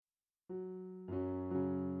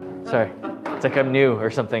Sorry. It's like I'm new or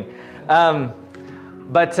something.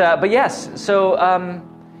 But yes, so,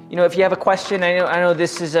 if you have a question, I know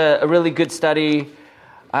this is a really good study.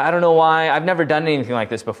 I don't know why. I've never done anything like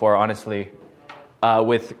this before, honestly,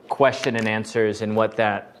 with question and answers and what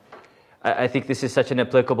that... I think this is such an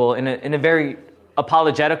applicable, in a very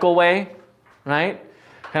apologetical way, right?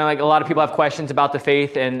 Kind of like a lot of people have questions about the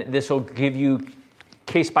faith, and this will give you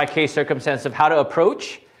case-by-case circumstance of how to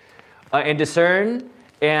approach and discern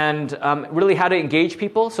and really how to engage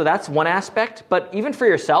people. So that's one aspect. But even for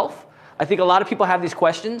yourself, I think a lot of people have these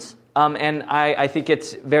questions, and I think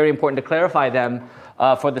it's very important to clarify them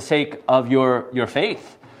for the sake of your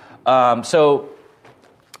faith. So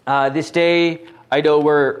this day, I know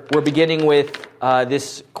we're beginning with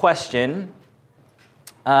this question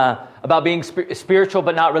about being spiritual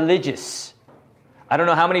but not religious. I don't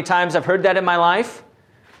know how many times I've heard that in my life,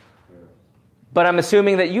 but I'm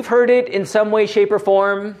assuming that you've heard it in some way, shape, or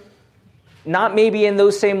form. Not maybe in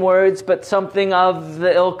those same words, but something of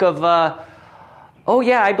the ilk of, oh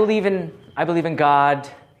yeah, I believe in God,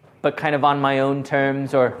 but kind of on my own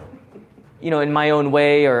terms, or in my own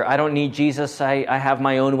way, or I don't need Jesus. I have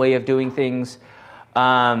my own way of doing things.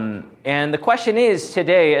 And the question is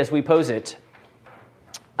today, as we pose it,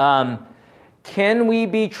 can we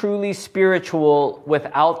be truly spiritual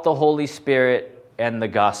without the Holy Spirit and the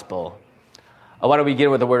gospel? Why don't we begin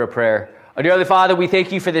with a word of prayer? Dear Heavenly Father, we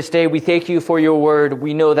thank you for this day. We thank you for your word.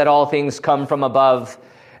 We know that all things come from above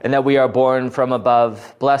and that we are born from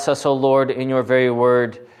above. Bless us, O Lord, in your very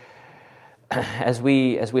word as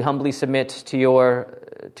we humbly submit to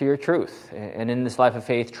your truth, and in this life of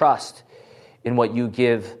faith, trust in what you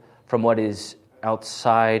give from what is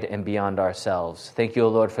outside and beyond ourselves. Thank you, O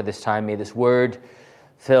Lord, for this time. May this word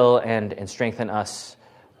fill and strengthen us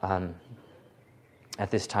at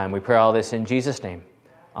this time. We pray all this in Jesus' name.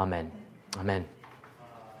 Amen. Amen.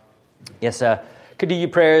 Yes, could do you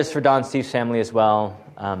prayers for Don Steve's family as well.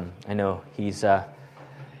 I know he's,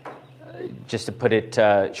 just to put it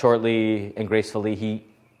shortly and gracefully,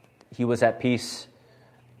 he was at peace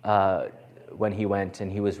when he went,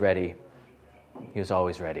 and he was ready. He was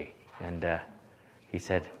always ready. And he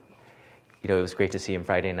said, it was great to see him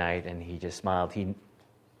Friday night, and he just smiled. He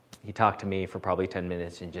talked to me for probably 10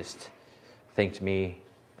 minutes and just thanked me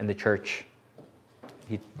and the church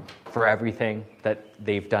for everything that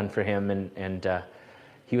they've done for him, and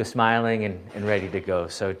he was smiling and ready to go.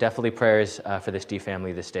 So definitely prayers for this Steve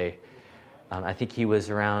family this day. I think he was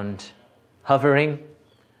around hovering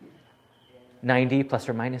 90 plus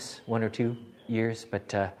or minus 1 or 2 years,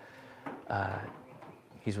 but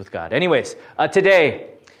he's with God. Anyways, today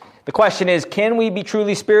the question is, can we be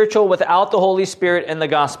truly spiritual without the Holy Spirit and the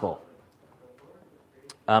gospel?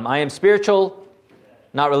 I am spiritual,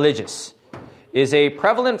 not religious, is a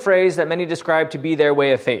prevalent phrase that many describe to be their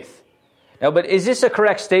way of faith. Now, but is this a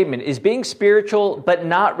correct statement? Is being spiritual but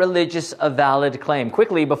not religious a valid claim?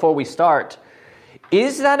 Quickly, before we start,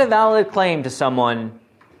 is that a valid claim to someone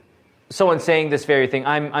saying this very thing?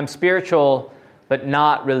 I'm spiritual but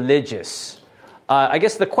not religious. I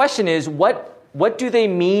guess the question is, what do they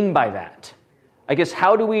mean by that? I guess,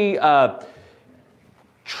 how do we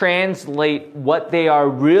translate what they are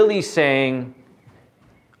really saying?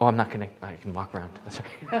 Oh, I can walk around. That's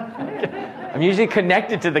okay. I'm usually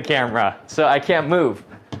connected to the camera, so I can't move.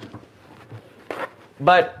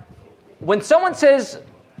 But when someone says,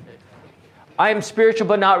 I am spiritual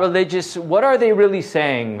but not religious, what are they really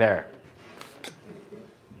saying there?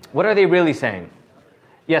 What are they really saying?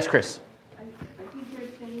 Yes, Chris? I think they're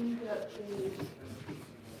saying that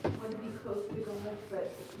they want to be close to God,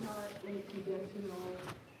 but not in a conventional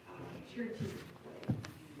churchy way.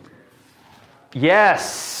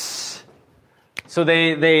 Yes. So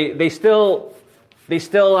they still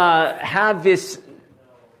have this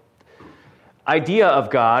idea of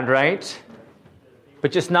God, right?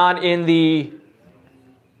 But just not in the,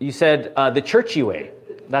 you said, the churchy way.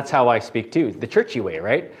 That's how I speak too, the churchy way,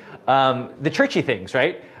 right? The churchy things,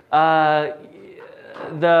 right?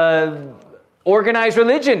 The organized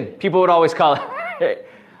religion, people would always call it.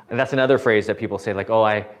 And that's another phrase that people say, like, oh,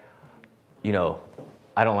 I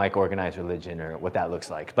don't like organized religion, or what that looks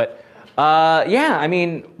like. But yeah, I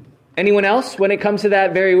mean, anyone else when it comes to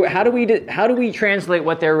that very? How do we translate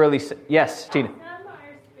what they're really? Yes, Tina. Some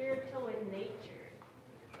are spiritual in nature.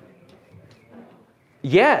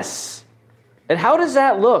 Yes, and how does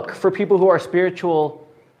that look for people who are spiritual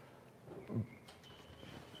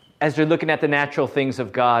as they're looking at the natural things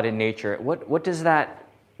of God and nature? What does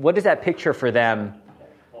that picture for them?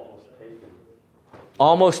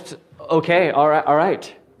 Almost okay. All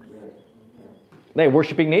right. They're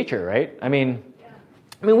worshiping nature, right? I mean,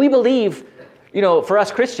 we believe for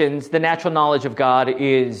us Christians, the natural knowledge of God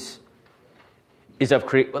is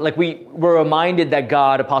of like we're reminded that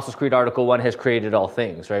God, Apostles' Creed Article 1, has created all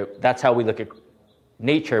things, right? That's how we look at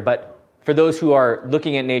nature. But for those who are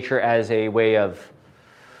looking at nature as a way of,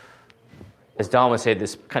 as Don would say,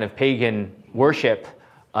 this kind of pagan worship,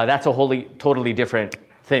 that's a totally different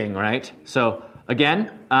thing, right? So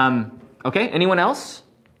again, okay, anyone else?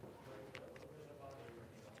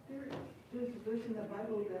 There's a verse in the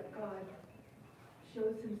Bible that God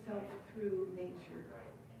shows himself through nature,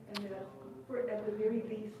 and that at the very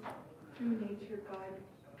least, through nature,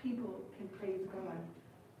 people can praise God.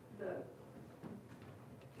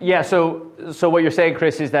 Yeah, so what you're saying,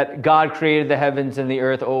 Chris, is that God created the heavens and the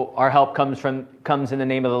earth. Oh, our help comes in the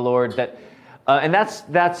name of the Lord. That, and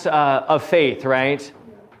that's of faith, right? So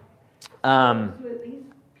at least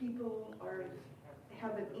people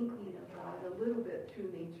have an inkling of God a little bit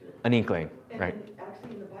through nature. An inkling, and right?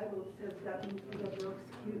 Actually, in the Bible, it says that means we have no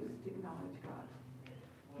excuse to acknowledge God,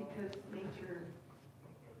 because nature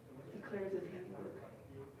declares his handiwork.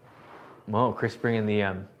 Whoa, Chris bringing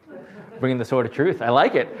the sword of truth. I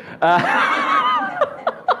like it.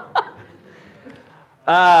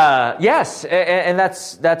 Yes, and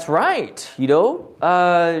that's right.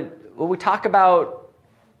 When we talk about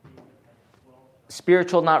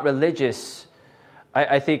spiritual, not religious,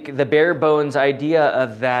 I think the bare bones idea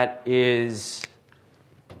of that is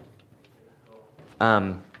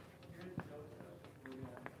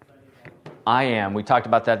I am. We talked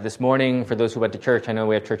about that this morning for those who went to church. I know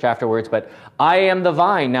we have church afterwards, but I am the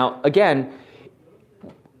vine. Now, again,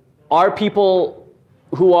 are people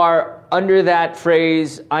who are under that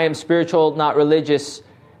phrase, I am spiritual, not religious,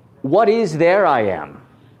 what is their I am?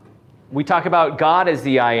 We talk about God as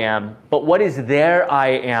the I am, but what is their I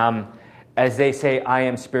am as they say, I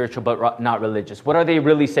am spiritual but not religious? What are they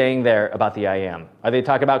really saying there about the I am? Are they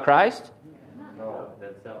talking about Christ? No,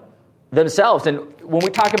 themselves. And when we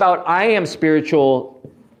talk about I am spiritual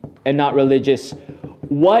and not religious,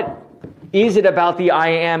 what is it about the I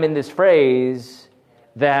am in this phrase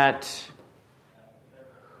that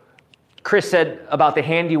Chris said about the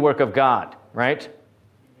handiwork of God, right?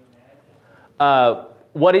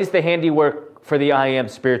 What is the handiwork for the I am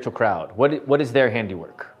spiritual crowd? What is their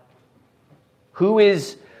handiwork? Who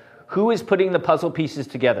is putting the puzzle pieces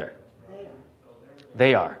together?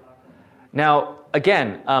 They are. Now,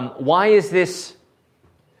 again, why is this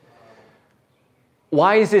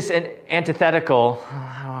an antithetical?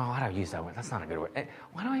 Why do I use that word? That's not a good word.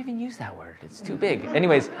 Why do I even use that word? It's too big.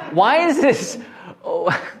 Anyways, why is this?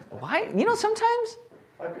 Why? Sometimes.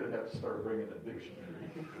 I could have to start bringing a dictionary.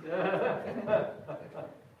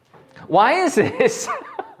 Why is this?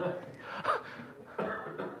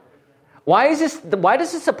 Why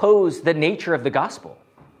does this oppose the nature of the gospel?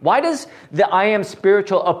 Why does the I am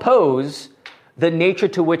spiritual oppose the nature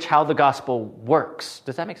to which how the gospel works?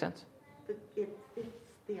 Does that make sense? It's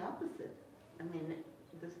the opposite. I mean,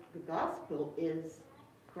 the gospel is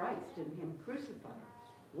Christ and him crucified,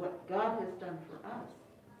 what God has done for us.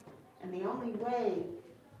 And the only way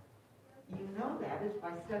you know that is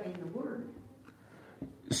by studying the Word.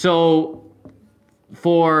 So,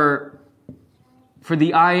 for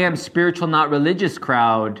the I am spiritual, not religious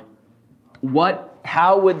crowd,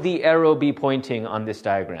 how would the arrow be pointing on this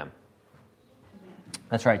diagram?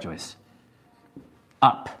 That's right, Joyce.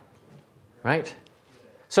 Up, right?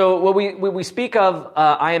 So when we speak of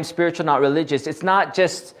I am spiritual, not religious, it's not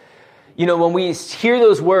just, when we hear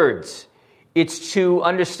those words, it's to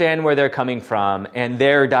understand where they're coming from and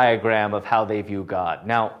their diagram of how they view God.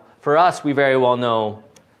 Now, for us, we very well know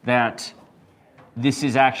that this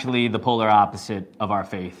is actually the polar opposite of our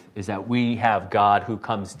faith, is that we have God who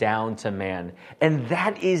comes down to man. And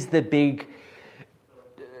that is the big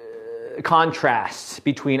contrast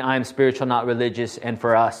between I am spiritual, not religious, and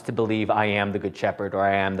for us to believe I am the good shepherd, or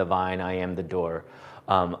I am the vine, I am the door,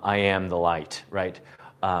 I am the light, right?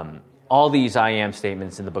 All these I am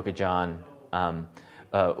statements in the book of John,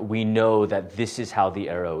 we know that this is how the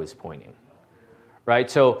arrow is pointing,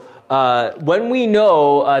 right? So when we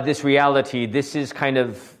know this reality, this is kind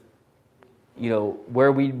of,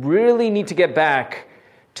 where we really need to get back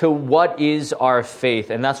to what is our faith.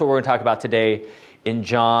 And that's what we're going to talk about today in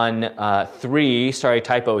John 3. Sorry,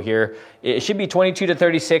 typo here. It should be 22 to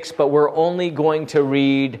 36, but we're only going to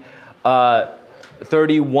read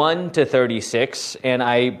 31 to 36. And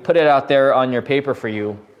I put it out there on your paper for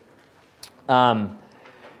you. And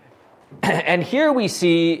here we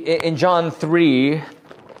see in John 3,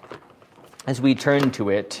 as we turn to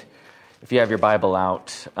it, if you have your Bible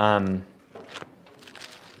out.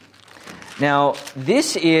 Now,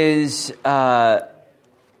 this is,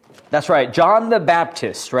 that's right, John the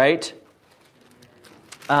Baptist, right?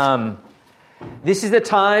 This is the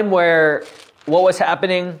time where what was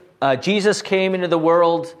happening? Jesus came into the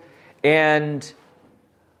world, and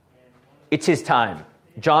it's his time.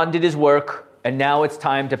 John did his work, and now it's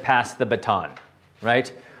time to pass the baton,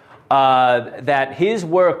 right? That his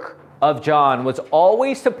work of John was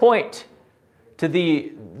always to point to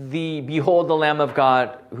the behold the Lamb of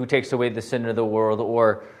God who takes away the sin of the world,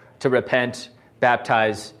 or to repent,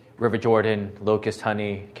 baptize, River Jordan, locust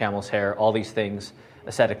honey, camel's hair, all these things,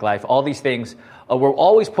 ascetic life, all these things were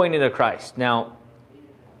always pointing to Christ. Now,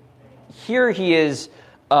 here he is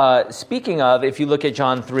speaking of, if you look at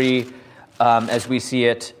John 3, as we see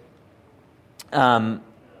it,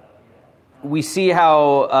 we see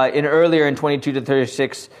how earlier in 22 to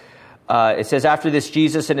 36, it says, after this,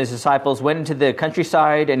 Jesus and his disciples went into the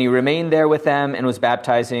countryside, and he remained there with them and was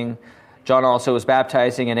baptizing. John also was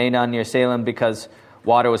baptizing in Aenon near Salem because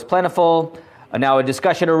water was plentiful. Now a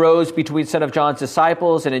discussion arose between some of John's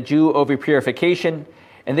disciples and a Jew over purification.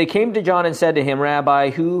 And they came to John and said to him, Rabbi,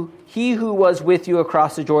 he who was with you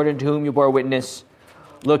across the Jordan, to whom you bore witness,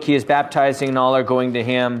 look, he is baptizing, and all are going to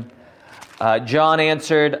him. John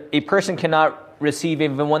answered, a person cannot receive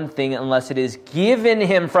even one thing unless it is given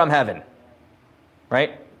him from heaven.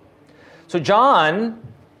 Right? So John,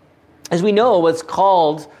 as we know, was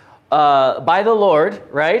called by the Lord,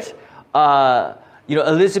 right?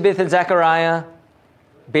 Elizabeth and Zechariah,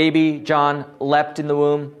 baby John, leapt in the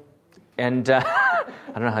womb. And I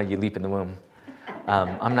don't know how you leap in the womb.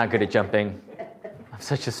 I'm not good at jumping. I'm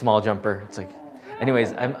such a small jumper. It's like,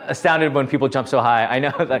 anyways, I'm astounded when people jump so high. I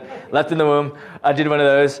know, like, leapt in the womb. I did one of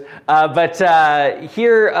those. But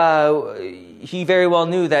here, he very well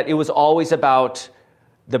knew that it was always about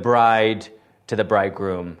the bride to the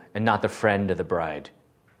bridegroom and not the friend of the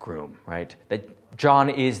bridegroom, right? That John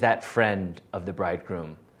is that friend of the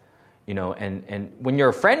bridegroom. And when you're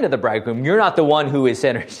a friend of the bridegroom, you're not the one who is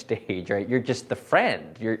center stage, right? You're just the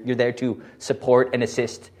friend. You're there to support and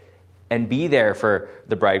assist and be there for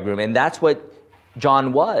the bridegroom. And that's what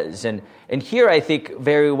John was. And here I think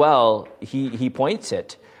very well he points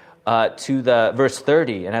it to the verse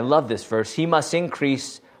 30. And I love this verse. He must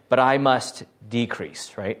increase, but I must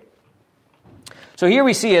decrease, right? So here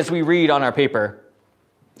we see, as we read on our paper,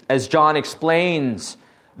 as John explains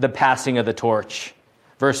the passing of the torch,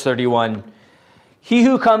 verse 31, he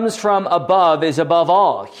who comes from above is above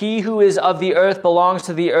all. He who is of the earth belongs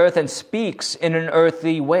to the earth and speaks in an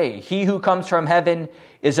earthly way. He who comes from heaven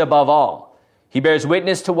is above all. He bears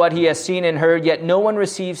witness to what he has seen and heard, yet no one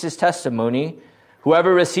receives his testimony.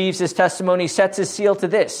 Whoever receives his testimony sets his seal to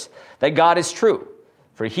this, that God is true.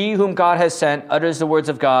 For he whom God has sent utters the words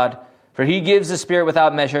of God, for he gives the Spirit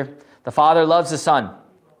without measure. The Father loves the Son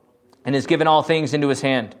and has given all things into his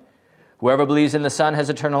hand. Whoever believes in the Son has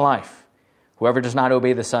eternal life. Whoever does not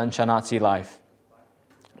obey the Son shall not see life,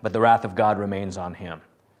 but the wrath of God remains on him.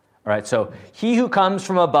 All right, so he who comes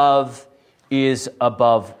from above is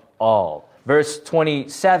above all. Verse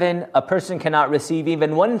 27, a person cannot receive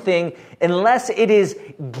even one thing unless it is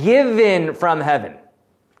given from heaven.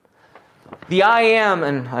 The I am,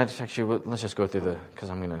 and let's just go through because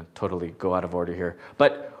I'm going to totally go out of order here.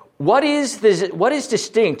 But what is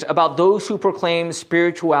distinct about those who proclaim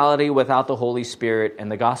spirituality without the Holy Spirit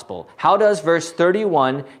and the gospel? How does verse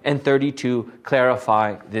 31 and 32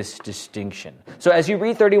 clarify this distinction? So as you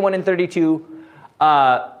read 31 and 32,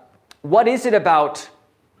 what is it about...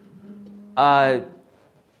 All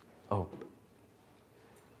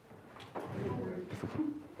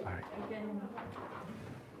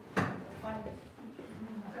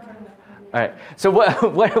right. So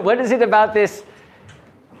what is it about this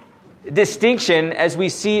distinction as we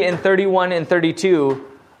see in 31 and 32?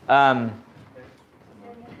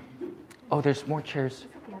 There's more chairs.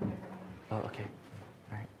 Oh, okay.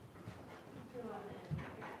 All right.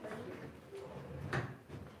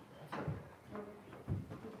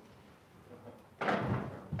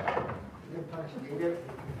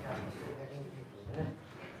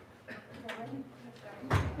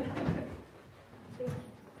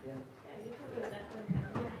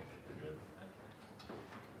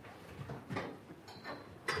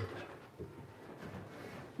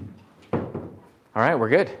 All right, we're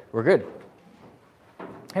good. We're good.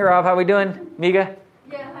 Hey, Rob, how we doing? Miga?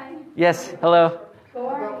 Yeah, hi. Yes, hello.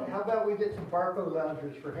 How about we get some barcode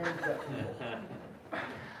loungers for handicapped people?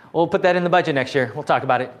 We'll put that in the budget next year. We'll talk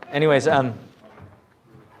about it. Anyways,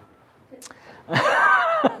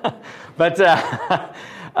 but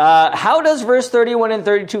how does verse 31 and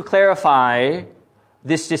 32 clarify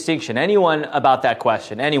this distinction? Anyone about that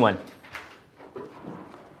question? Anyone?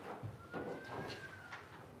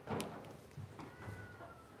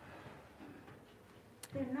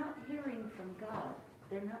 They're not hearing from God.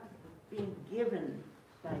 they're not being given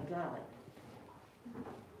by God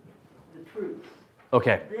the truth.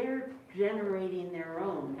 Okay. They're generating their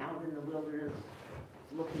own out in the wilderness,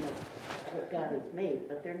 looking at what God has made,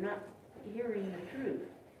 but they're not hearing the truth.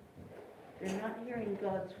 They're not hearing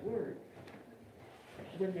God's word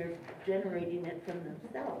when they're generating it from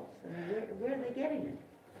themselves. I mean, where are they getting it?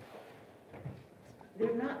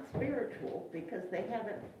 They're not spiritual because they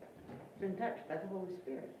haven't been touched by the Holy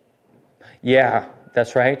Spirit. Yeah,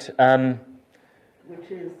 that's right. Which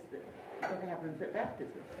is what happens at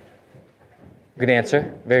baptism. Good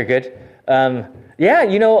answer. Very good. Yeah,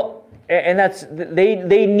 and that's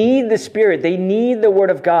they need the Spirit. They need the Word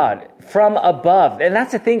of God from above, and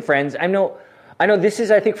that's the thing, friends. I know. This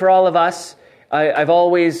is, I think, for all of us. I've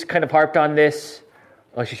always kind of harped on this.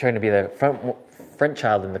 Oh, she's trying to be the front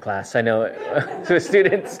child in the class. I know, to the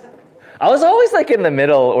students. I was always like in the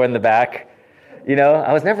middle or in the back.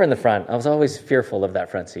 I was never in the front. I was always fearful of that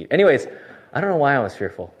front seat. Anyways, I don't know why I was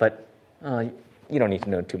fearful, but you don't need to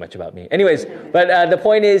know too much about me. Anyways, but the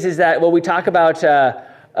point is that when we talk about,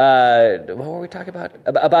 what were we talking about?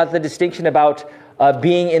 About the distinction about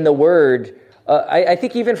being in the Word, I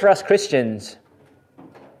think even for us Christians,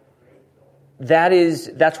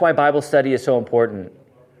 that's why Bible study is so important.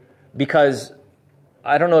 Because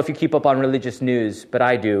I don't know if you keep up on religious news, but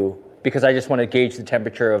I do, because I just want to gauge the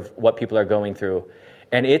temperature of what people are going through.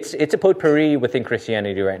 And it's a potpourri within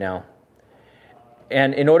Christianity right now.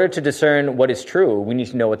 And in order to discern what is true, we need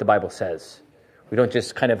to know what the Bible says. We don't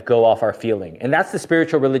just kind of go off our feeling. And that's the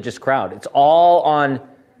spiritual religious crowd. It's all on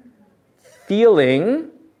feeling.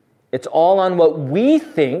 It's all on what we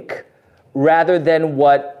think rather than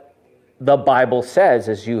what the Bible says,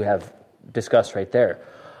 as you have discussed right there.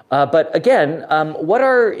 But again, what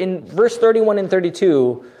are, in verse 31 and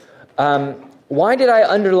 32, why did I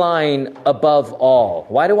underline above all?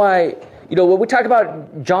 Why do I, when we talk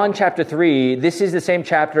about John chapter 3, this is the same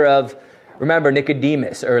chapter of, remember,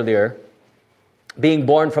 Nicodemus earlier, being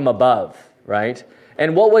born from above, right?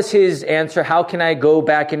 And what was his answer? How can I go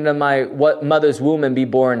back into my mother's womb and be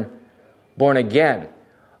born again?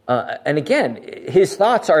 And again, his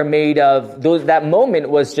thoughts are made of, that moment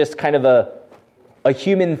was just kind of a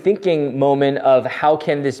human thinking moment of how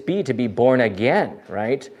can this be to be born again,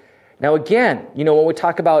 right? Now again, when we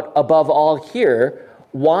talk about above all here,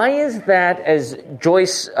 why is that, as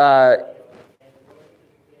Joyce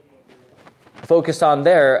focused on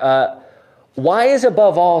there, why is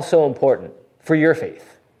above all so important for your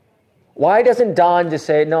faith? Why doesn't Don just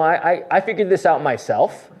say, no, I figured this out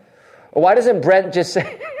myself? Or why doesn't Brent just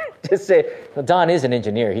say, well, Don is an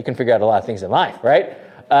engineer, he can figure out a lot of things in life, right?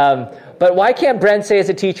 But why can't Brent say as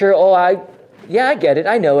a teacher, I get it,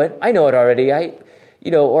 I know it already,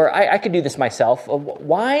 or I could do this myself.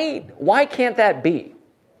 Why can't that be?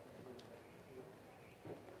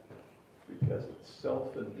 Because it's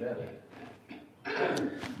self-invented.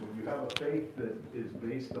 When you have a faith that is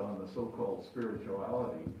based on the so-called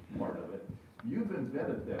spirituality part of it, you've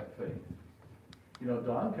invented that faith.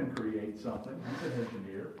 Don can create something. He's an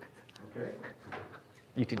engineer. Okay?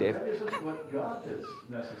 You too, Dave. That isn't what God has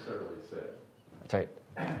necessarily said. That's right.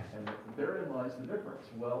 And therein lies the difference.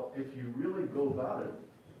 Well, if you really go about it,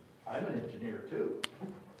 I'm an engineer too.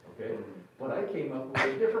 Okay? But I came up with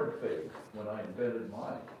a different faith when I invented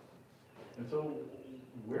mine. And so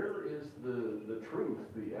where is the truth,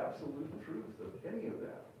 the absolute truth of any of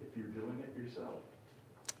that, if you're doing it yourself?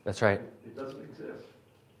 That's right. It doesn't exist.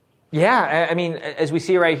 Yeah, I mean, as we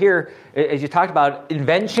see right here, as you talked about,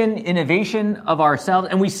 invention, innovation of ourselves,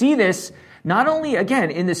 and we see this not only, again,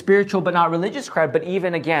 in the spiritual but not religious crowd, but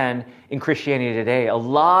even, again, in Christianity today. A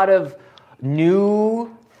lot of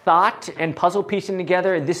new thought and puzzle piecing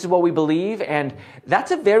together, this is what we believe, and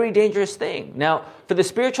that's a very dangerous thing. Now, for the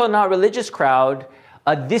spiritual and not religious crowd,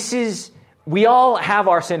 we all have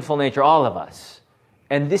our sinful nature, all of us,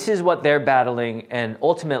 and this is what they're battling, and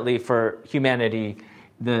ultimately for humanity,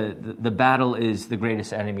 the battle is the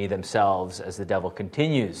greatest enemy themselves as the devil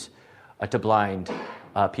continues to blind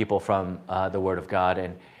people from the Word of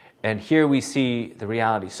God. And here we see the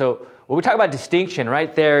reality. So when we talk about distinction,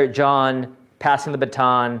 right there, John passing the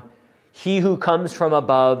baton, he who comes from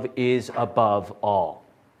above is above all.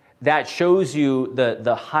 That shows you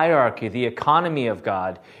the hierarchy, the economy of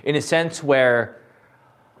God, in a sense where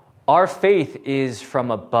our faith is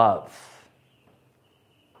from above.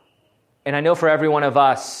 And I know for every one of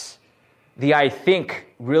us, the I think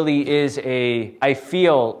really is I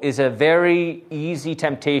feel is a very easy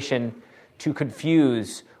temptation to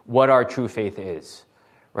confuse what our true faith is,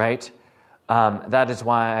 right? That is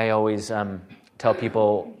why I always tell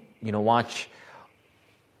people, watch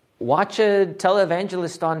watch a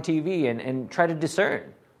televangelist on TV and try to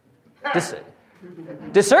discern.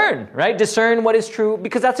 Discern, right? Discern what is true,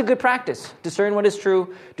 because that's a good practice. Discern what is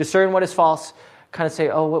true, discern what is false. Kind of say,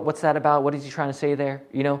 oh, what's that about? What is he trying to say there?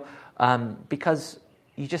 Because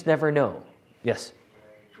you just never know. Yes?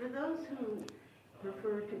 For those who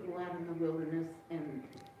prefer to go out in the wilderness and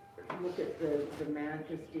look at the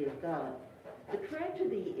majesty of God, the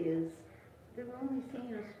tragedy is they're only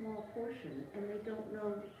seeing a small portion and they don't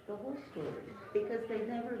know the whole story because they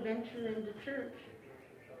never venture into church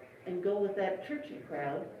and go with that churchy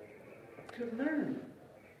crowd to learn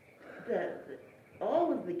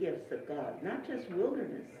all of the gifts of God, not just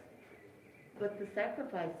wilderness, but the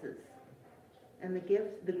sacrifices and the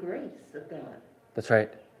gifts, the grace of God. That's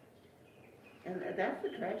right. And that's the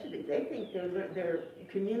tragedy. They think they're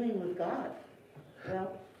communing with God.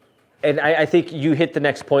 Well, And I think you hit the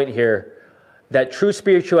next point here, that true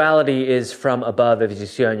spirituality is from above, as you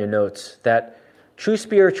see on your notes. That true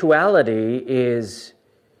spirituality is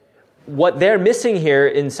what they're missing here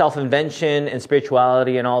in self-invention and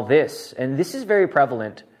spirituality and all this, and this is very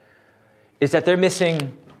prevalent, is that they're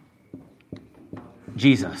missing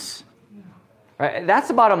Jesus. Right? That's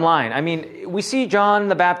the bottom line. I mean, we see John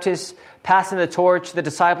the Baptist passing the torch, the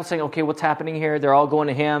disciples saying, okay, what's happening here? They're all going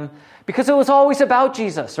to him. Because it was always about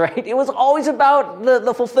Jesus, right? It was always about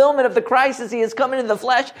the fulfillment of the Christ as he has come into the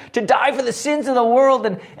flesh to die for the sins of the world.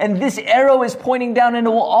 And this arrow is pointing down, and it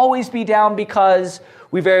will always be down, because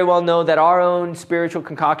we very well know that our own spiritual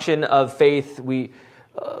concoction of faith, we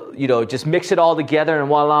just mix it all together, and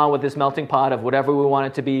voila, with this melting pot of whatever we want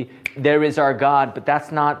it to be, there is our God. But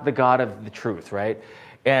that's not the God of the truth, right?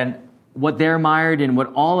 And what they're mired in,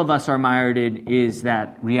 what all of us are mired in, is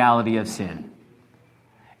that reality of sin.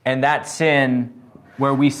 And that sin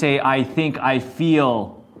where we say, I think, I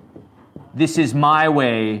feel, this is my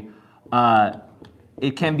way,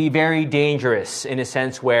 it can be very dangerous in a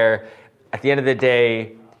sense where, at the end of the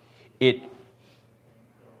day, it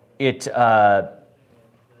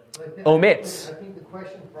omits. I think the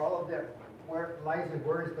question for all of them,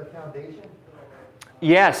 where is the foundation?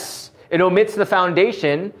 Yes, it omits the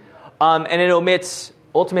foundation, and it omits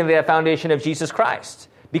ultimately the foundation of Jesus Christ.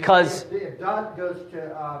 Because if Don goes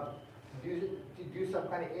to do some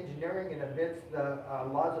kind of engineering and omits the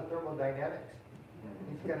laws of thermodynamics,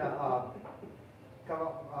 he's going to come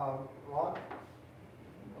up wrong.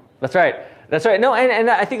 That's right. That's right. No, and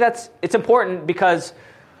I think it's important, because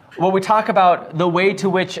when we talk about the way to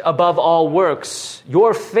which above all works,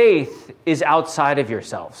 your faith is outside of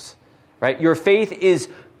yourselves, right? Your faith is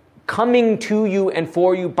coming to you and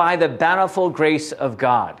for you by the bountiful grace of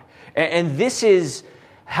God. And this is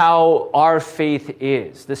how our faith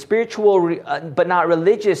is. The spiritual, but not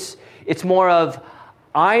religious, it's more of,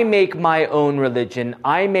 I make my own religion,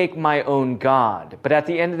 I make my own God. But at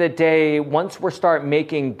the end of the day, once we start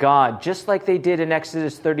making God, just like they did in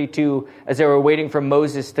Exodus 32, as they were waiting for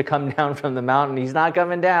Moses to come down from the mountain, he's not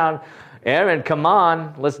coming down. Aaron, come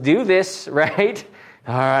on, let's do this, right?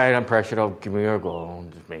 All right, I'm pressured, give me your goal,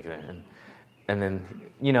 just make it. And then,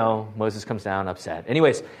 Moses comes down upset.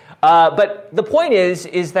 Anyways, but the point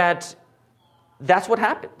is that that's what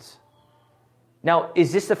happens. Now,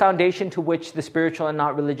 is this the foundation to which the spiritual and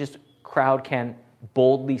not religious crowd can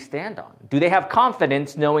boldly stand on? Do they have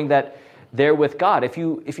confidence knowing that they're with God? If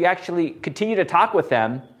you actually continue to talk with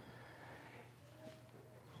them,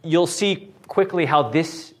 you'll see quickly how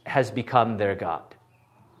this has become their God,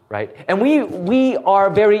 right? And we are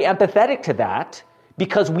very empathetic to that,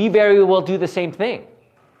 because we very well do the same thing.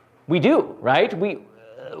 We do, right?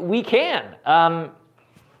 We can.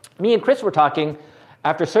 Me and Chris were talking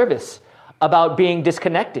after service about being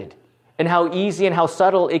disconnected and how easy and how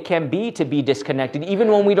subtle it can be to be disconnected,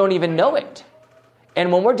 even when we don't even know it.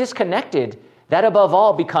 And when we're disconnected, that above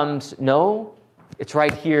all becomes, no, it's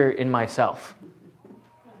right here in myself.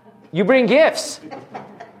 You bring gifts.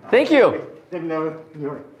 Thank you. Didn't know you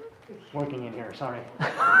were working in here, sorry.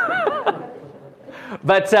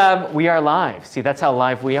 But we are live. See, that's how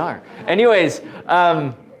live we are. Anyways,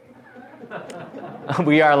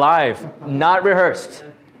 we are live, not rehearsed.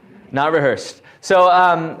 Not rehearsed. So,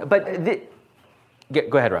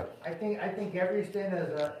 go ahead, Rob. I think every sin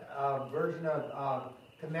is a version of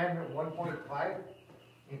Commandment 1.5,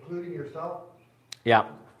 including yourself. Yeah.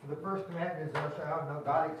 The first commandment is, thou shalt have no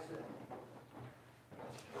God.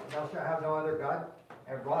 Thou shalt have no other God.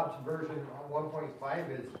 And Rob's version of 1.5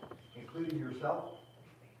 is including yourself.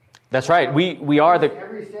 That's right. We are the.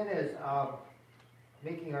 Every sin is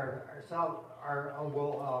making ourselves our own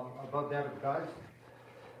will above that of God's.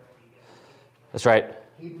 That's right.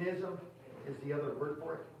 Hedonism is the other word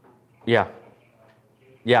for it.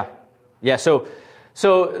 Yeah. So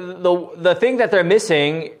So the thing that they're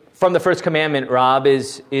missing from the first commandment, Rob,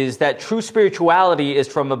 is that true spirituality is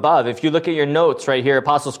from above. If you look at your notes right here,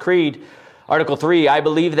 Apostles' Creed, Article 3, I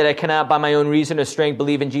believe that I cannot by my own reason or strength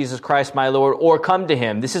believe in Jesus Christ my Lord or come to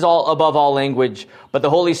him. This is all above all language, but the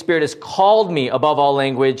Holy Spirit has called me above all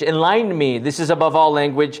language, enlightened me. This is above all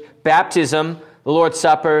language. Baptism, the Lord's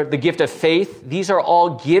Supper, the gift of faith, these are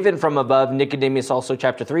all given from above. Nicodemus also,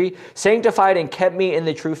 chapter 3, sanctified and kept me in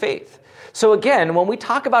the true faith. So again, when we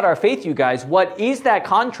talk about our faith, you guys, what is that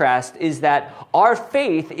contrast is that our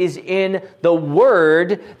faith is in the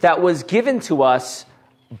word that was given to us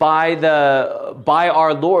by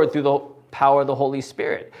our Lord through the power of the Holy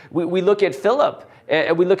Spirit. We look at Philip,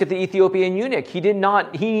 and we look at the Ethiopian eunuch. He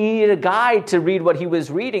needed a guide to read what he was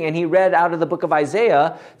reading, and he read out of the book of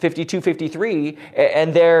Isaiah 52:53,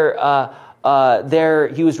 and there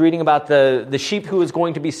he was reading about the sheep who was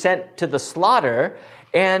going to be sent to the slaughter.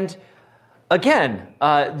 And again,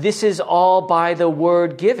 this is all by the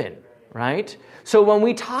word given, right? So when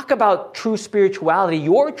we talk about true spirituality,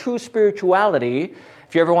 your true spirituality,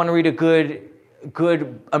 if you ever want to read a good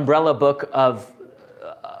umbrella book of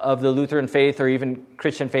the Lutheran faith or even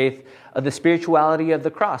Christian faith, The Spirituality of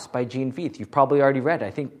the Cross by Gene Veith. You've probably already read it.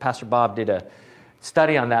 I think Pastor Bob did a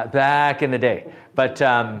study on that back in the day. But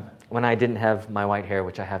when I didn't have my white hair,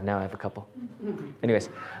 which I have now, I have a couple. Anyways.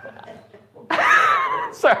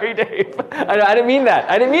 Sorry, Dave. I didn't mean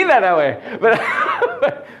that. I didn't mean that way. But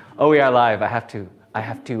oh, we are live. I have to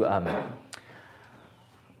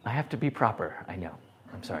be proper. I know.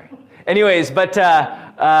 I'm sorry. Anyways, but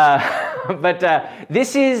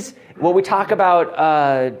this is what we talk about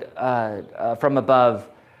from above.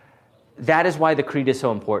 That is why the creed is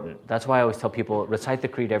so important. That's why I always tell people, recite the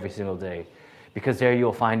creed every single day, because there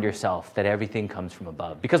you'll find yourself that everything comes from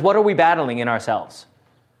above. Because what are we battling in ourselves?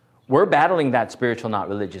 We're battling that spiritual, not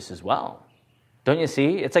religious as well. Don't you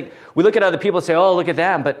see? It's like we look at other people and say, oh, look at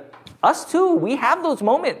them. But us too, we have those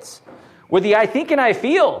moments where the I think and I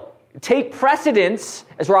feel take precedence,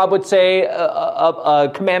 as Rob would say,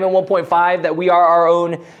 Commandment 1.5, that we are our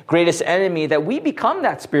own greatest enemy, that we become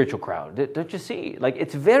that spiritual crowd. Don't you see? Like,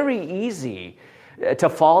 it's very easy to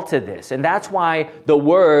fall to this. And that's why the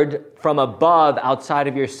word from above, outside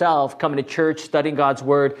of yourself, coming to church, studying God's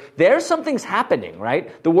word, there's something's happening,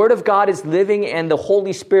 right? The word of God is living and the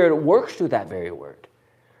Holy Spirit works through that very word,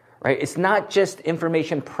 right? It's not just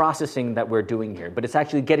information processing that we're doing here, but it's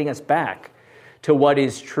actually getting us back to what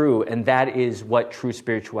is true, and that is what true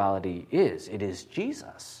spirituality is. It is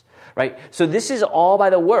Jesus, right? So this is all by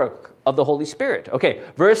the work of the Holy Spirit. Okay,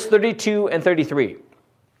 verse 32 and 33.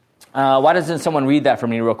 Why doesn't someone read that for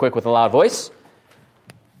me real quick with a loud voice?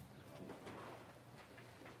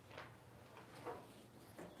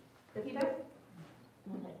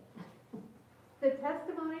 The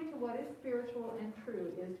testimony to what is spiritual and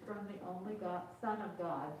true is from the only Son of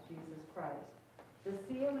God, Jesus Christ. The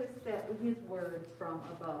seal is set with his word from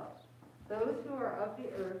above. Those who are of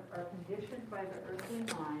the earth are conditioned by the earthly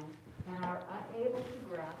mind and are unable to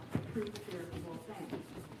grasp true spiritual things.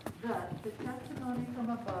 Thus, the testimony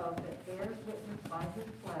from above that bears witness by his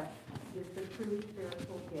flesh is the true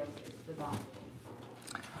spiritual gift, the gospel.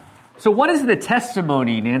 So what is the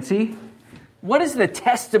testimony, Nancy? What is the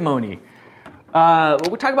testimony?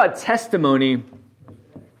 When we talk about testimony,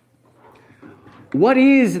 what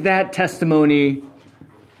is that testimony?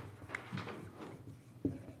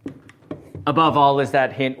 Above all is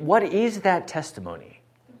that hint. What is that testimony?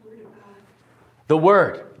 The Word of God. The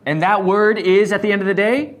Word. And that Word is, at the end of the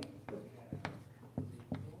day,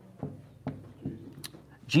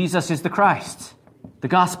 Jesus is the Christ, the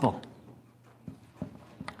gospel.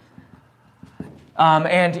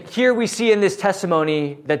 And here we see in this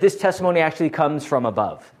testimony that this testimony actually comes from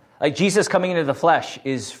above. Like Jesus coming into the flesh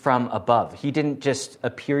is from above. He didn't just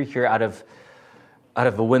appear here out of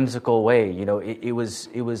a whimsical way. You know, it was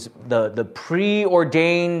the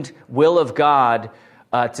preordained will of God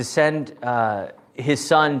to send his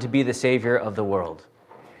Son to be the Savior of the world.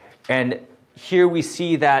 And here we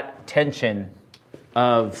see that tension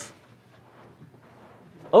of,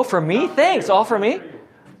 oh, for me? Thanks. All for me?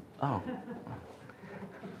 Oh.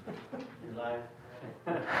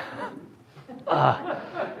 All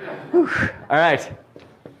right.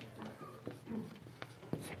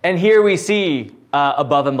 And here we see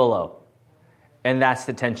above and below. And that's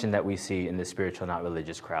the tension that we see in the spiritual, not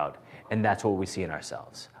religious crowd. And that's what we see in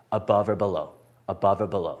ourselves. Above or below. Above or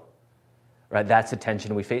below. Right? That's the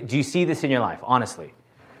tension we face. Do you see this in your life? Honestly.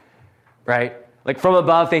 Right? Like from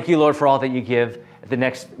above, thank you, Lord, for all that you give. At the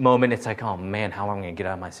next moment, it's like, oh man, how am I going to get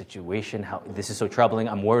out of my situation? This is so troubling.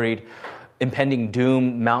 I'm worried. Impending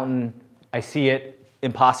doom, mountain. I see it.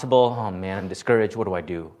 impossible. Oh man, I'm discouraged. What do I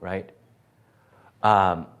do, right?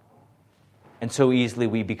 And so easily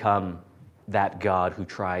we become that God who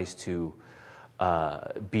tries to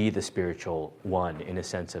be the spiritual one in a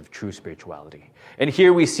sense of true spirituality. And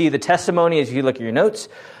here we see the testimony, as you look at your notes,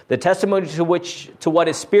 the testimony to what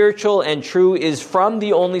is spiritual and true is from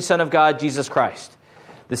the only Son of God, Jesus Christ.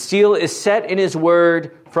 The seal is set in his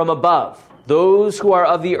word from above. Those who are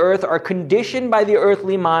of the earth are conditioned by the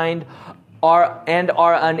earthly mind are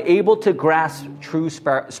unable to grasp true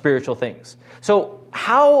spiritual things. So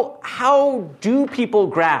how do people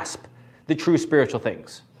grasp the true spiritual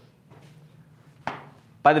things?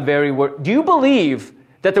 By the very word. Do you believe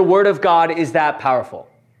that the word of God is that powerful?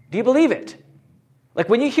 Do you believe it? Like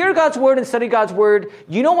when you hear God's word and study God's word,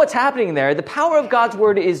 you know what's happening there. The power of God's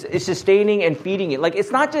word is sustaining and feeding it. Like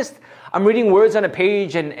it's not just I'm reading words on a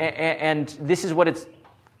page and this is what it's.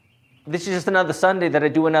 This is just another Sunday that I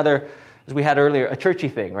do another, as we had earlier, a churchy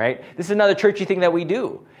thing, right? This is another churchy thing that we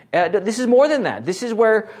do. This is more than that. This is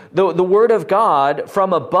where the word of God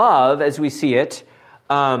from above, as we see it,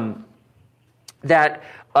 that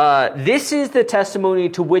this is the testimony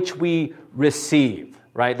to which we receive,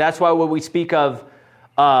 right? That's why when we speak of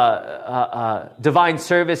divine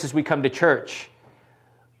service as we come to church,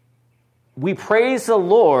 we praise the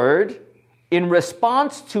Lord in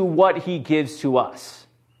response to what he gives to us.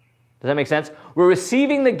 Does that make sense? We're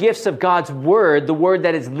receiving the gifts of God's word, the word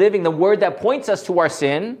that is living, the word that points us to our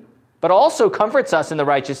sin, but also comforts us in the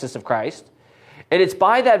righteousness of Christ. And it's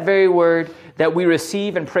by that very word that we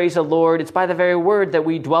receive and praise the Lord. It's by the very word that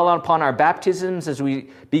we dwell upon our baptisms as we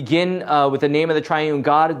begin with the name of the triune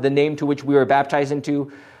God, the name to which we were baptized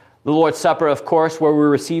into. The Lord's Supper, of course, where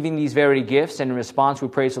we're receiving these very gifts, and in response we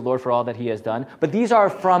praise the Lord for all that he has done. But these are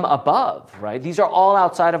from above, right? These are all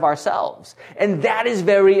outside of ourselves. And that is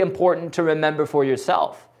very important to remember for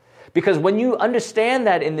yourself. Because when you understand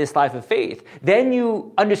that in this life of faith, then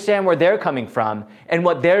you understand where they're coming from and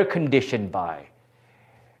what they're conditioned by.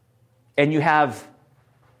 And you have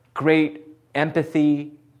great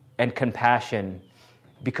empathy and compassion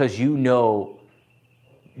because you know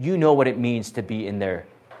what it means to be in their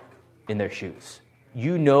shoes.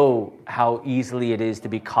 You know how easily it is to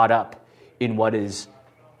be caught up in what is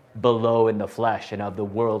below in the flesh and of the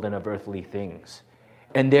world and of earthly things.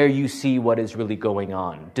 And there you see what is really going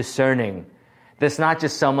on, discerning. That's not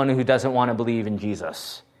just someone who doesn't want to believe in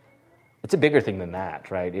Jesus. It's a bigger thing than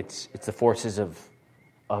that, right? It's the forces of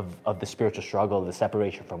the spiritual struggle, the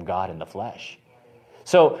separation from God and the flesh.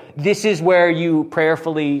 So this is where you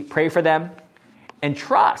prayerfully pray for them and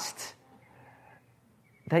trust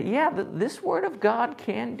that, this word of God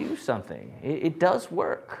can do something. It does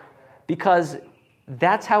work because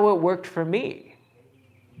that's how it worked for me,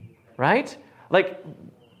 right? Like,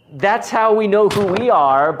 that's how we know who we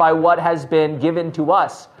are, by what has been given to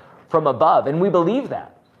us from above. And we believe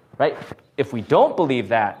that, right? If we don't believe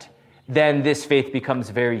that, then this faith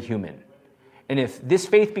becomes very human. And if this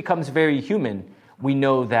faith becomes very human, we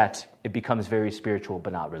know that it becomes very spiritual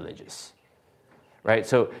but not religious. Right?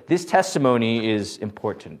 So this testimony is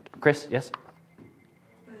important. Chris, yes?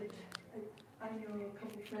 But I know a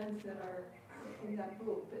couple friends that are in that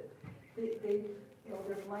boat, but they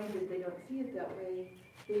they're blinded, they don't see it that way.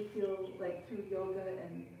 They feel like through yoga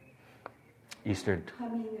and Eastern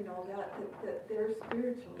humming and all that they're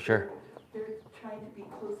spiritual. Sure. They're trying to be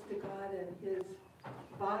close to God and his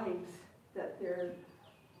vibes that they're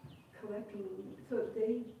collecting. So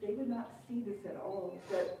they would not see this at all,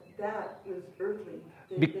 that was earthly.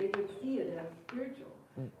 They would see it as spiritual.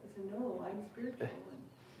 I said, no, I'm spiritual.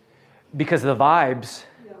 Because the vibes,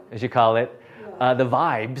 as you call it, the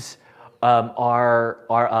vibes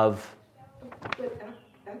are of... But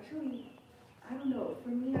actually, I don't know. For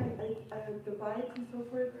me, the vibes and so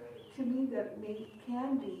forth, to me, that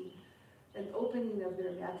can be an opening of their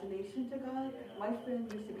imagination to God. My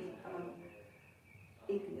friend used to be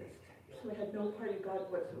atheist. So I had no part of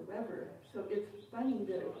God whatsoever. So it's funny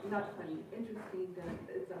that, not funny, interesting that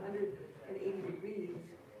it's 180 degrees.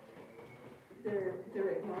 They're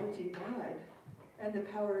acknowledging God and the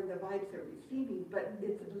power and the vibes they're receiving, but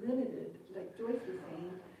it's limited. Like Joyce was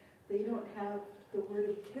saying, they don't have the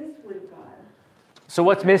this word of God. So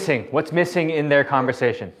what's missing? What's missing in their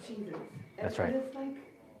conversation? Jesus. That's right. And it's like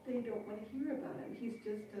they don't want to hear about him. He's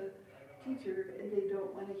just a teacher, and they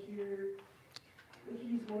don't want to hear.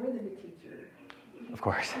 He's more than a teacher. Of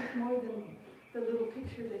course. He's more than the little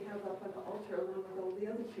picture they have up on the altar along with all the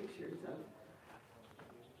other pictures of.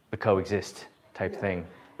 The coexist type thing.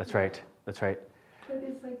 That's right. That's right. But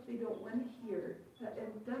it's like they don't want to hear.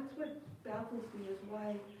 And that's what baffles me, is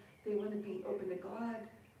why they want to be open to God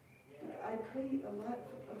I pray a lot,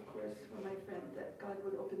 of course, for my friend, that God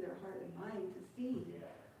would open their heart and mind to see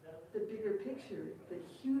the bigger picture, the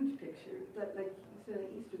huge picture, that, like you said at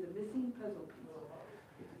Easter, the missing puzzle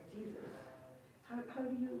piece, Jesus. How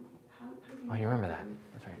do you Oh, you remember that?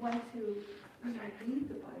 That's right. want to read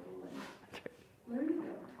the Bible and learn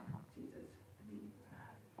about Jesus?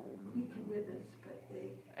 I mean, we can witness, but they...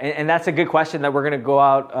 And that's a good question that we're going to go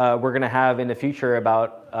out, we're going to have in the future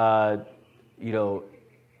about,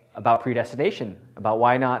 about predestination, about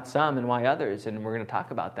why not some and why others, and we're going to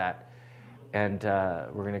talk about that. And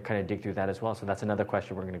we're going to kind of dig through that as well. So that's another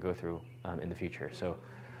question we're going to go through in the future. So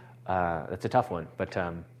that's a tough one. But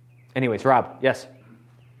anyways, Rob, yes?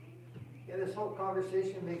 Yeah, this whole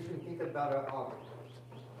conversation makes me think about an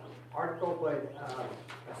article by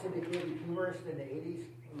a syndicated humorist in the 80s,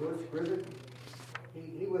 Louis Griffith.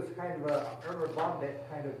 He was kind of a Irma Bombet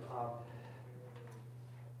kind of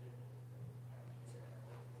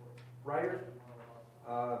writer.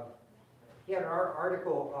 He had an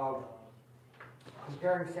article of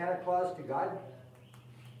comparing Santa Claus to God,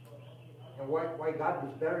 and why God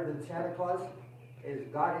was better than Santa Claus is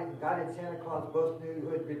God and Santa Claus both knew who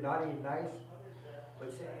had been naughty and nice,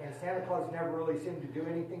 and Santa Claus never really seemed to do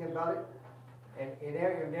anything about it. And in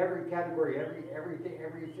every category, every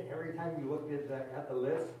time you looked at the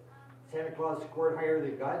list, Santa Claus scored higher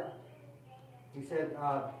than God. He said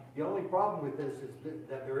the only problem with this is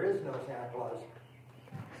that there is no Santa Claus.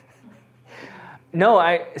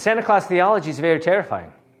 No, Santa Claus theology is very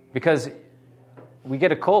terrifying because we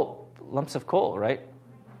get lumps of coal, right?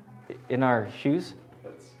 In our shoes?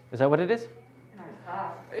 Is that what it is?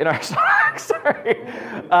 In our socks, sorry.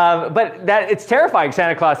 But it's terrifying,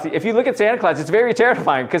 Santa Claus. If you look at Santa Claus, it's very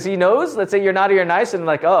terrifying because he knows, let's say you're naughty or nice, and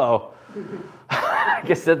like, oh, I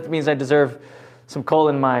guess that means I deserve some coal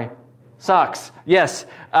in my socks. Yes.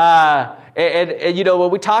 And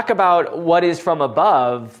when we talk about what is from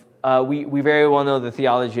above, we very well know the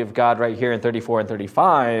theology of God right here in 34 and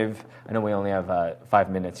 35. I know we only have 5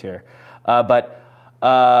 minutes here.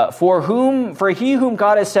 For he whom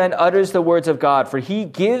God has sent utters the words of God, for he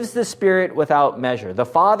gives the Spirit without measure. The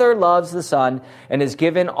Father loves the Son and has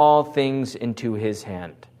given all things into his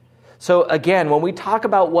hand. So again, when we talk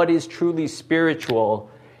about what is truly spiritual,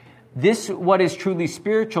 what is truly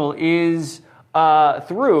spiritual is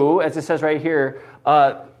through, as it says right here,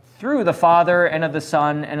 through the Father and of the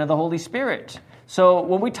Son and of the Holy Spirit. So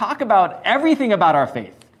when we talk about everything about our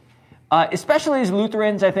faith, especially as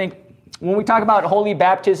Lutherans, I think, when we talk about holy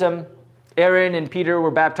baptism, Aaron and Peter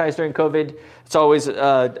were baptized during COVID. It's always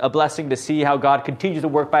a blessing to see how God continues to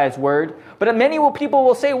work by his word. But many people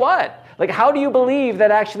will say, what? Like, how do you believe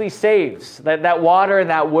that actually saves? That water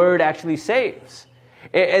and that word actually saves?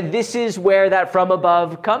 And this is where that from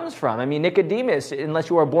above comes from. I mean, Nicodemus,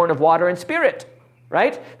 unless you are born of water and spirit,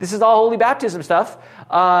 right? This is all holy baptism stuff.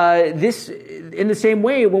 This, in the same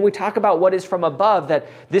way, when we talk about what is from above, that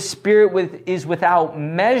this Spirit is without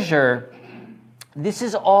measure, this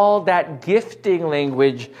is all that gifting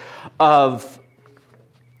language of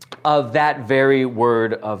that very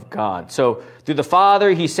word of God. So through the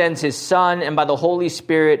Father, he sends his Son, and by the Holy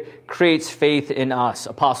Spirit creates faith in us.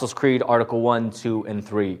 Apostles' Creed, Article 1, 2, and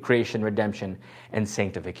 3, creation, redemption, and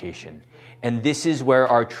sanctification. And this is where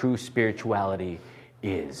our true spirituality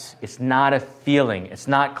is. It's not a feeling. It's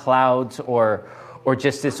not clouds or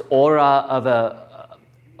just this aura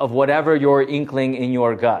of whatever you're inkling in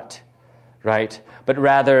your gut, right? But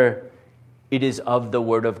rather, it is of the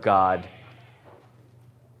Word of God.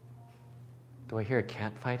 Do I hear a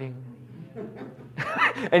cat fighting?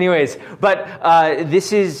 Anyways, but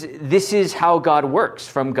this is how God works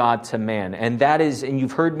from God to man. And that is, and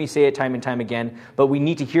you've heard me say it time and time again, but we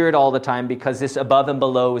need to hear it all the time because this above and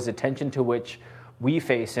below is a tension to which we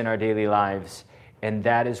face in our daily lives. And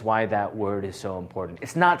that is why that word is so important.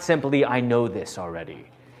 It's not simply, I know this already.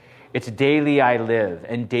 It's daily I live,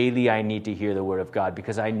 and daily I need to hear the word of God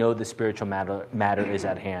because I know the spiritual matter is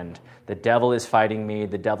at hand. The devil is fighting me.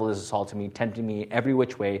 The devil is assaulting me, tempting me every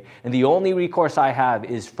which way. And the only recourse I have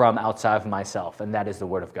is from outside of myself, and that is the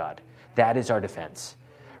word of God. That is our defense,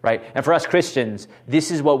 right? And for us Christians,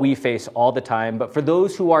 this is what we face all the time. But for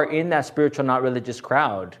those who are in that spiritual, not religious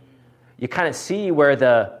crowd, you kind of see where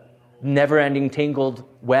the never-ending tangled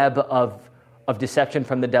web of deception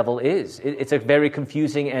from the devil is. It's a very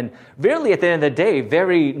confusing and really, at the end of the day,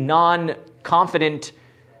 very non-confident,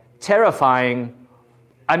 terrifying.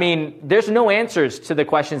 I mean, there's no answers to the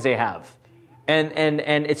questions they have. And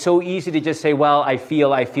it's so easy to just say, well, I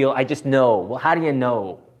feel, I just know. Well, how do you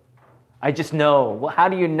know? I just know. Well, how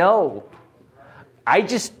do you know? I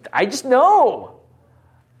just know.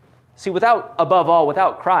 See, above all,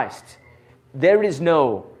 without Christ, there is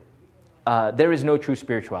no there is no true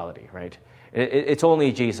spirituality, right? It's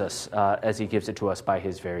only Jesus as he gives it to us by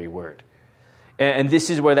his very word. And this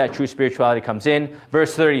is where that true spirituality comes in.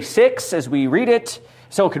 Verse 36, as we read it.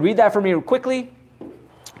 So could read that for me quickly.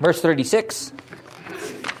 Verse 36.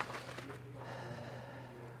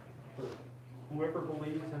 Whoever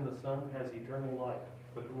believes in the Son has eternal life,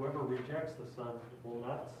 but whoever rejects the Son will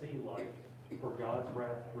not see life, for God's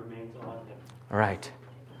wrath remains on him. All right.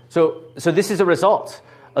 So this is a result.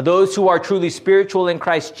 Those who are truly spiritual in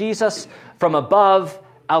Christ Jesus, from above,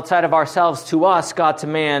 outside of ourselves to us, God to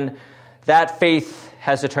man, that faith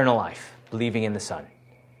has eternal life, believing in the Son.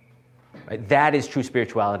 Right? That is true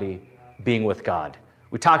spirituality, being with God.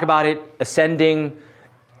 We talk about it, ascending,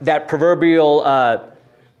 that proverbial,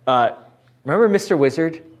 remember Mr.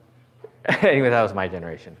 Wizard? Anyway, that was my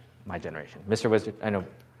generation. Mr. Wizard, I know.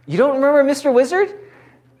 You don't remember Mr. Wizard?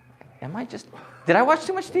 Did I watch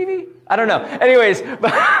too much TV? I don't know. Anyways,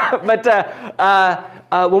 but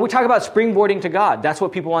when we talk about springboarding to God, that's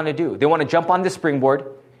what people want to do. They want to jump on this springboard,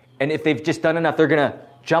 and if they've just done enough, they're going to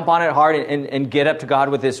jump on it hard and get up to God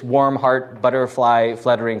with this warm heart, butterfly,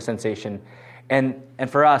 fluttering sensation. And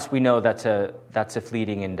for us, we know that's a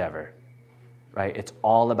fleeting endeavor, right? It's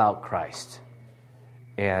all about Christ.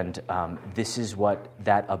 And this is what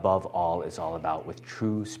that above all is all about with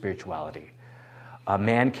true spirituality.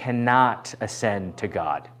 Man cannot ascend to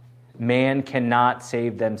God. Man cannot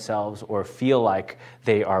save themselves or feel like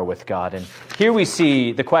they are with God. And here we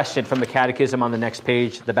see the question from the Catechism on the next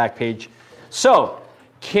page, the back page. So,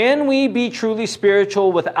 can we be truly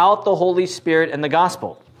spiritual without the Holy Spirit and the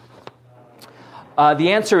gospel?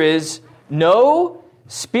 The answer is no.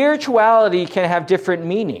 Spirituality can have different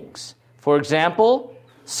meanings. For example,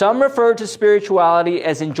 some refer to spirituality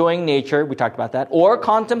as enjoying nature, we talked about that, or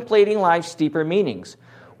contemplating life's deeper meanings,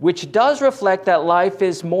 which does reflect that life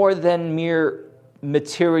is more than mere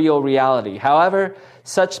material reality. However,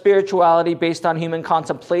 such spirituality based on human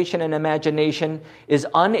contemplation and imagination is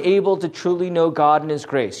unable to truly know God and his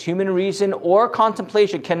grace. Human reason or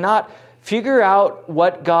contemplation cannot figure out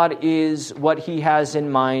what God is, what he has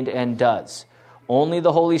in mind and does. Only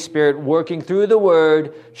the Holy Spirit, working through the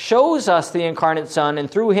Word, shows us the incarnate Son,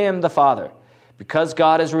 and through him the Father. Because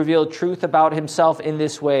God has revealed truth about himself in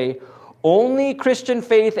this way, only Christian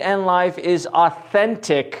faith and life is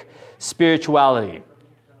authentic spirituality.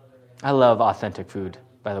 I love authentic food,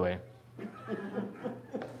 by the way.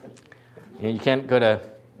 You can't go to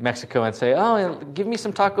Mexico and say, oh, give me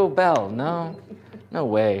some Taco Bell. No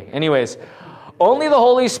way. Anyways, only the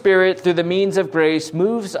Holy Spirit, through the means of grace,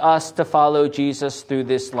 moves us to follow Jesus through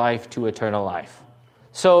this life to eternal life.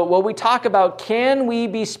 So when we talk about, can we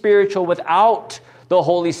be spiritual without the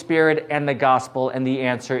Holy Spirit and the gospel? And the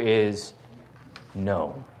answer is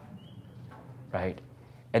no. Right?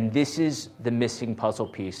 And this is the missing puzzle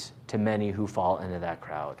piece to many who fall into that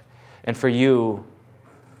crowd. And for you,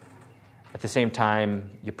 at the same time,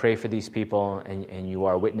 you pray for these people and you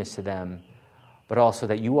are a witness to them, but also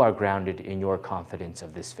that you are grounded in your confidence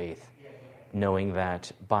of this faith, knowing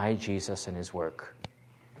that by Jesus and his work,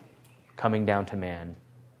 coming down to man,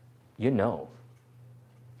 you know.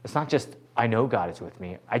 It's not just, I know God is with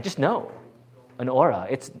me. I just know. An aura.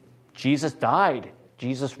 It's Jesus died.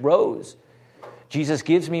 Jesus rose. Jesus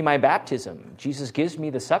gives me my baptism. Jesus gives me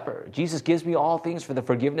the supper. Jesus gives me all things for the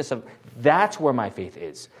forgiveness of... That's where my faith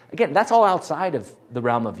is. Again, that's all outside of the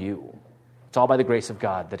realm of you. It's all by the grace of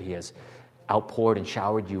God that he has outpoured and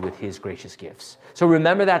showered you with his gracious gifts. So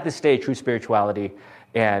remember that this day, true spirituality,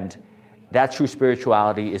 and that true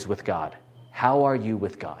spirituality is with God. How are you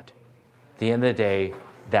with God? At the end of the day,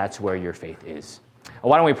 that's where your faith is.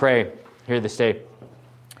 Why don't we pray here this day?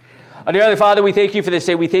 Dear Heavenly Father, we thank you for this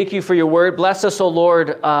day. We thank you for your word. Bless us, O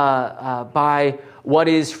Lord, by what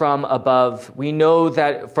is from above. We know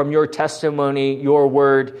that from your testimony, your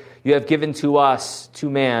word, you have given to us, to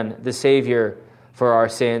man, the Savior for our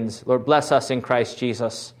sins. Lord, bless us in Christ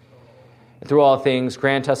Jesus. And through all things,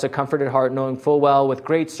 grant us a comforted heart, knowing full well with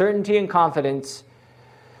great certainty and confidence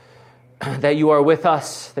that you are with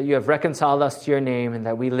us, that you have reconciled us to your name, and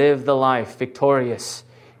that we live the life victorious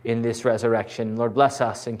in this resurrection. Lord, bless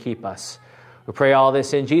us and keep us. We pray all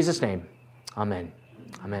this in Jesus' name. Amen.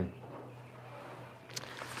 Amen.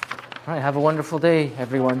 All right, have a wonderful day,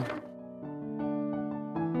 everyone.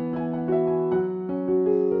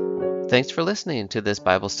 Thanks for listening to this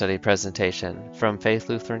Bible study presentation from Faith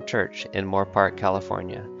Lutheran Church in Moorpark,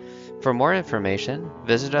 California. For more information,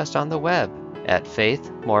 visit us on the web at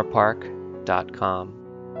faithmoorpark.com.